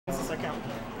Account.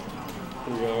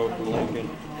 Go from Lincoln.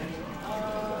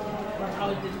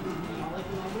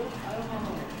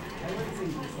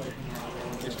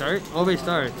 You start? Always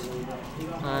starts.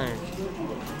 Alright.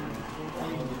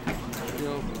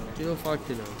 Quiero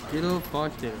fáctelo. Quiero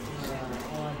fáctelo.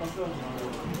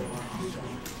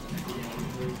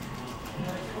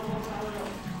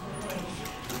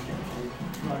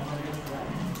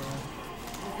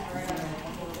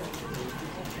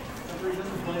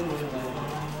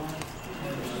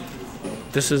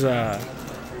 This is the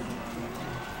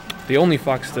only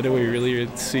fox that we really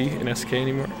see in SK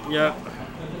anymore. Yeah.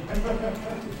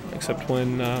 Except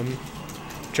when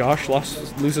Josh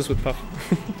loses with Puff.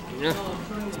 Yeah.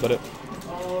 That's about it.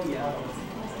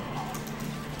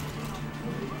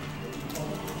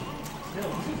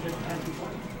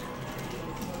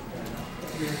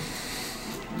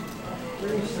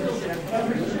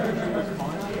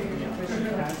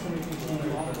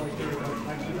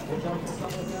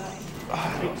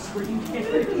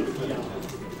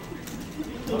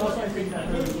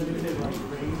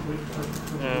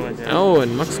 Oh,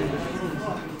 and Muxedo.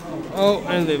 Oh,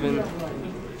 and living.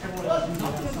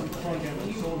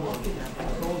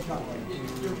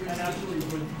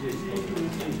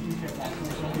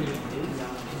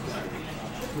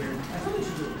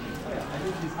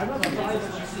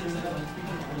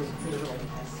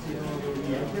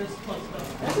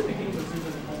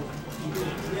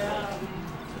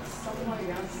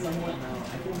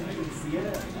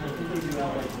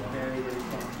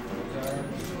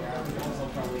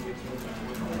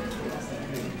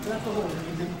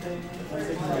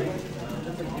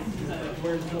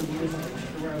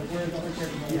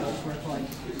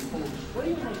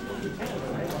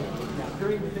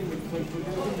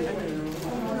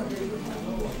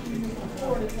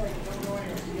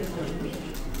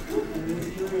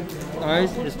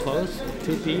 Ours is close.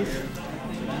 2-piece.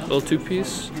 Little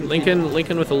two-piece. Lincoln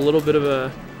with a little bit of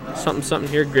a something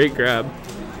here. Great grab.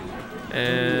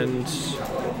 And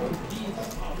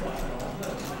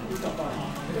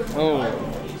Oh,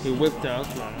 he whipped out.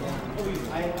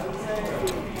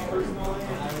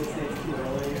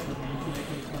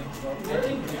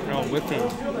 Oh, whipping.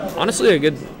 honestly, a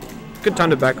good time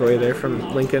to back away there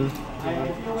from Lincoln.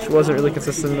 She wasn't really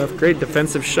consistent enough. Great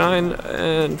defensive shine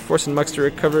and forcing Mux to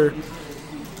recover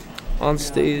on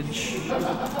stage.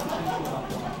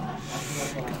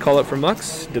 Good call up from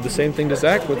Mux. Did the same thing to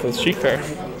Zach with the Sheik pair.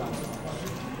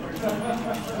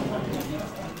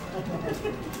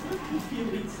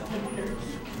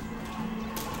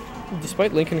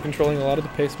 Despite Lincoln controlling a lot of the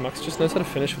pace, Mux just knows how to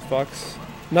finish with Fox.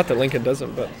 Not that Lincoln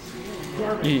doesn't, but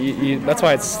that's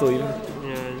why it's still even.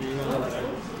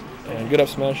 And good up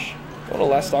smash. What a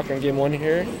last stock on game 1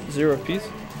 here. 0 apiece.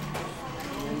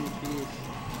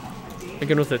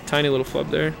 Lincoln with a tiny little flub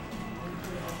there.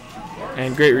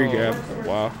 And great regrab.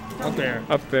 Wow. Up there.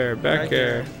 Up there. Back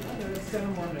air.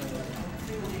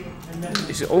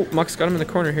 Oh, Mux got him in the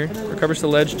corner here. Recovers the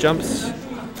ledge. Jumps.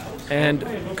 And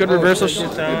good reversal.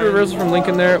 Good reversal from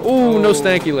Lincoln there. Ooh, no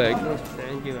stanky leg.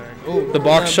 Oh, The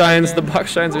box shines. The box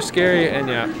shines are scary. And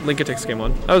yeah, Lincoln takes game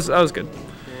 1. That was good.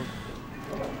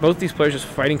 Both these players just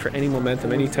fighting for any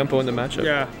momentum, any tempo in the matchup.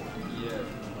 yeah.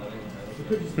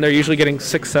 And they're usually getting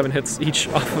 6-7 hits each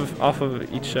off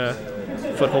of each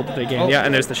foothold that they gain. Oh. Yeah,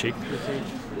 and there's the Sheik.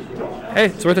 Hey,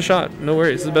 it's worth a shot. No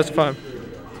worries. This is the best of 5.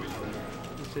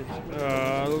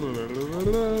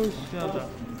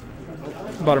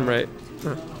 Bottom right.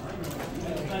 Huh.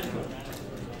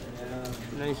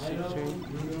 Nice 16.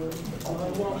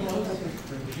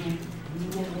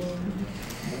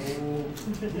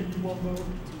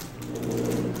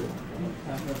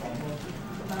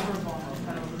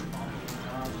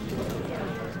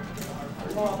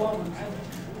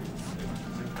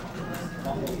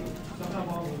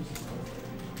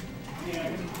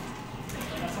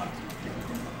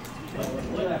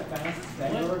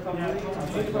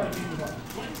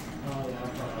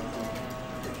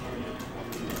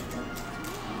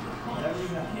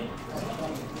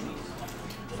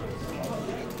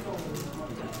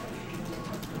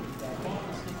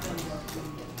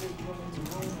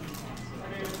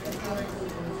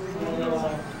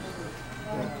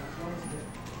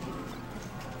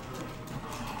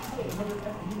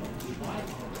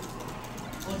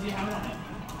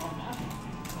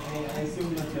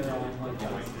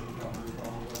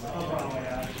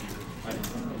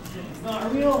 It's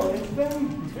not real. It's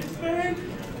been. It's been.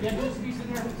 Yeah, just be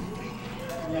sitting there.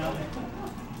 Yeah.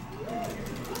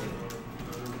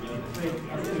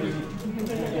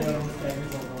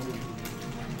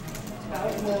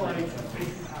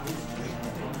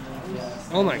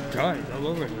 Oh my god, all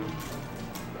over him.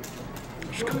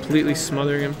 Just completely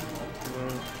smothering him.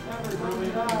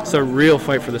 It's a real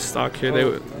fight for the stock here. They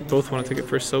both want to take it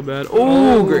first so bad.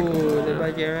 Oh, great.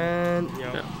 Yeah.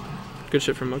 Good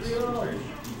shit from Mux.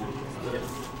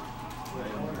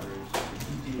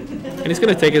 And he's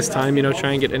going to take his time, you know,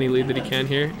 try and get any lead that he can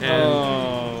here.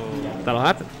 And that'll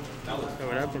happen. That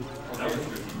would happen.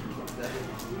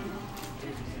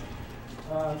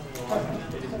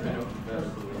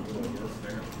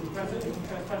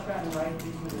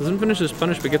 Doesn't finish his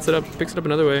punish, but gets it up, picks it up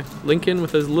another way. Lincoln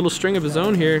with his little string of his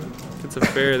own here. Gets a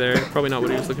fair there. Probably not what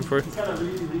he was looking for.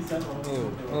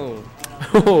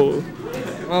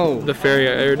 Oh. The fair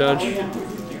air dodge.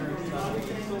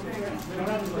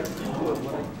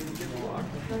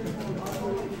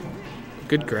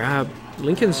 Good grab.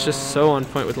 Lincoln's just so on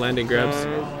point with landing grabs.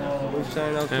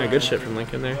 Yeah, good shit from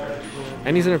Lincoln there.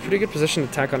 And he's in a pretty good position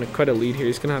to tack on quite a lead here.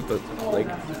 He's gonna have to like.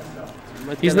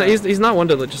 He's not one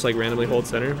to just like randomly hold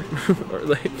center or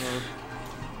like.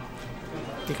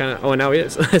 He kind of. Oh, now he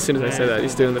is. As soon as I say that,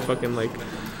 he's doing the fucking like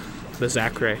the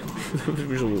Zachary. We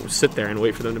usually sit there and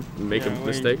wait for them to make a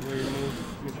mistake.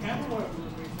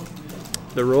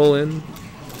 The roll in.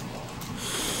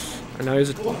 And now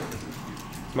he's.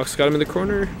 Mux got him in the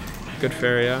corner. Good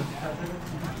fair, yeah.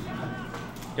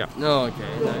 Yeah. No, okay.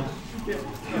 Nice.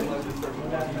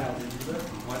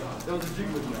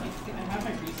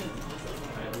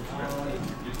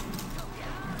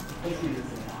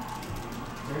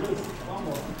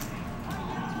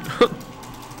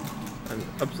 And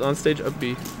up on stage, up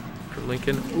B for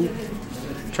Lincoln. Ooh.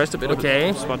 Tries to bit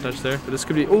a spot touch there, but this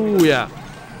could be. Oh yeah.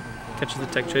 Catches the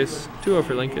tech chase. 2-0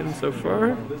 for Lincoln so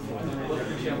far.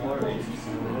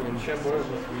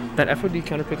 That FOD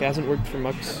counterpick hasn't worked for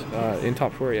Mux in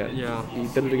top 4 yet. Yeah. He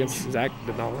did it against Zach,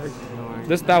 did not work.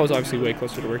 That was obviously way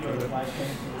closer to working. But.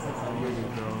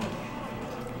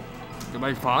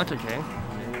 Goodbye, Fox, okay.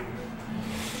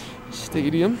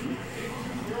 Stadium.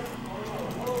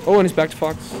 Oh, and he's back to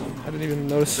Fox. I didn't even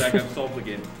notice. Zach, I've solved the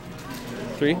game.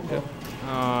 3?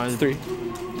 Yeah. It's 3.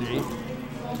 3.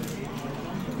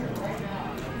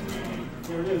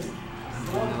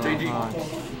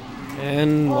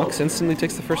 And Mux instantly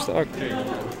takes the first stock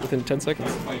within 10 seconds.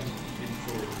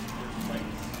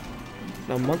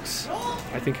 Now Mux,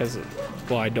 I think has,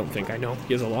 I don't think, I know.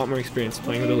 He has a lot more experience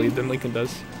playing with a lead than Lincoln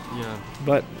does. Yeah.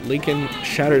 But Lincoln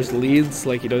shatters leads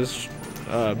like he does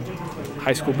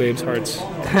high school babes' hearts.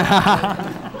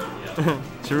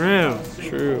 True.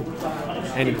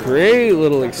 And great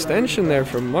little extension there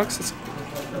from Mux. It's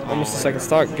almost a second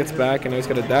stock. Gets back, and now he's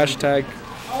got a dash tag.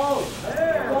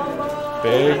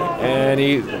 Big, and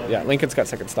Lincoln's got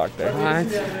second stock there.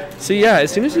 What? So yeah,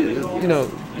 as soon as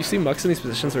you see Mux in these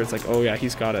positions where it's like, oh yeah,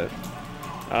 he's got it.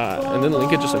 And then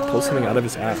Lincoln just like pulls something out of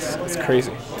his ass. It's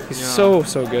crazy. He's so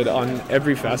good on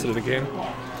every facet of the game.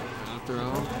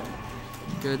 Throw.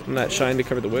 Good. And that shine to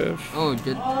cover the whiff. Oh,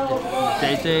 good.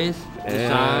 JJ's.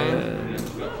 And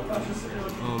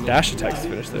dash attacks to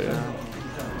finish there. Yeah.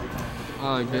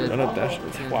 Oh, good. Run up dash.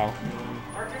 Wow.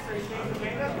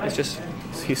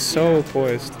 He's so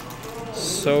poised.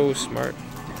 So smart.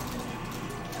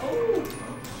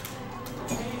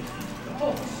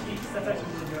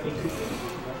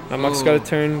 Now Mux got a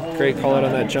turn. Great call out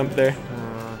on that jump there.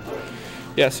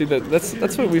 Yeah, see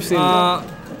that's what we've seen.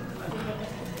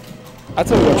 That's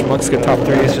how we watch Mux get top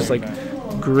 3. It's just like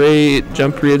great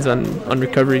jump reads on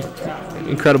recovery,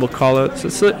 incredible call outs.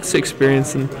 It's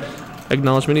experience and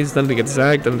acknowledgement. He's done it against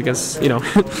Zag, done it against he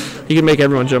can make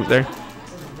everyone jump there.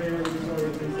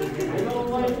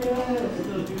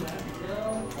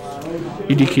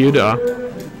 You DQ'd.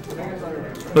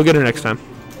 We'll get her next time.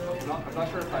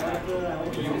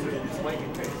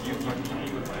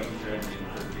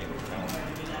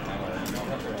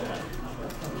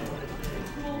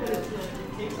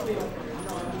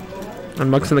 And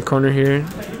Mux in the corner here.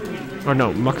 Or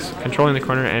no, Mux controlling the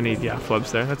corner and he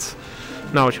flubs there. That's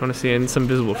not what you want to see, and some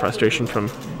visible frustration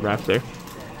from Rap there.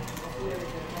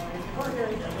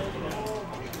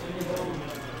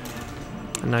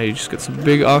 And now you just get some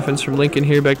big offense from Lincoln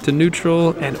here, back to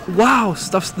neutral, and wow,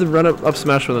 stuffs the run up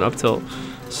smash with an up tilt.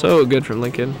 So good from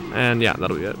Lincoln, and yeah,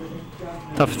 that'll be it.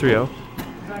 Tough 3-0.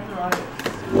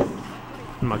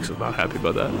 Mux is not happy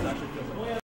about that.